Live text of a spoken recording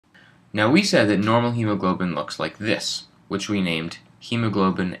Now we said that normal hemoglobin looks like this, which we named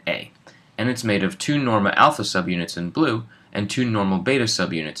hemoglobin A, and it's made of 2 normal alpha subunits in blue and 2 normal beta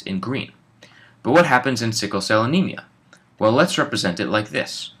subunits in green. But what happens in sickle cell anemia? Well, let's represent it like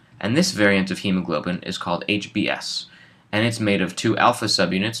this, and this variant of hemoglobin is called HbS, and it's made of 2 alpha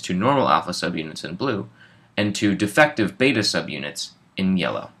subunits, 2 normal alpha subunits in blue, and 2 defective beta subunits in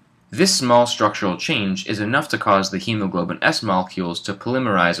yellow. This small structural change is enough to cause the hemoglobin S molecules to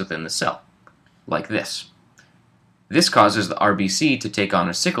polymerize within the cell, like this. This causes the RBC to take on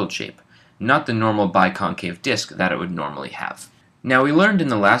a sickled shape, not the normal biconcave disc that it would normally have. Now we learned in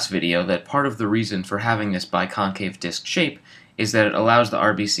the last video that part of the reason for having this biconcave disc shape is that it allows the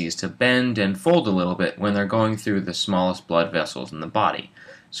RBCs to bend and fold a little bit when they're going through the smallest blood vessels in the body.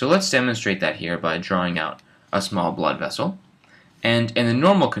 So let's demonstrate that here by drawing out a small blood vessel. And in the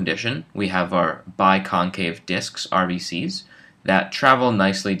normal condition, we have our biconcave discs, RBCs, that travel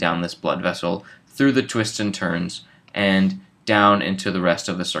nicely down this blood vessel through the twists and turns and down into the rest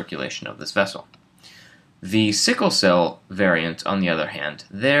of the circulation of this vessel. The sickle cell variant, on the other hand,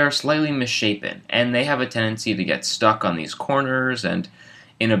 they're slightly misshapen, and they have a tendency to get stuck on these corners, and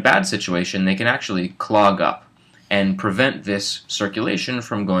in a bad situation, they can actually clog up and prevent this circulation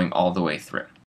from going all the way through.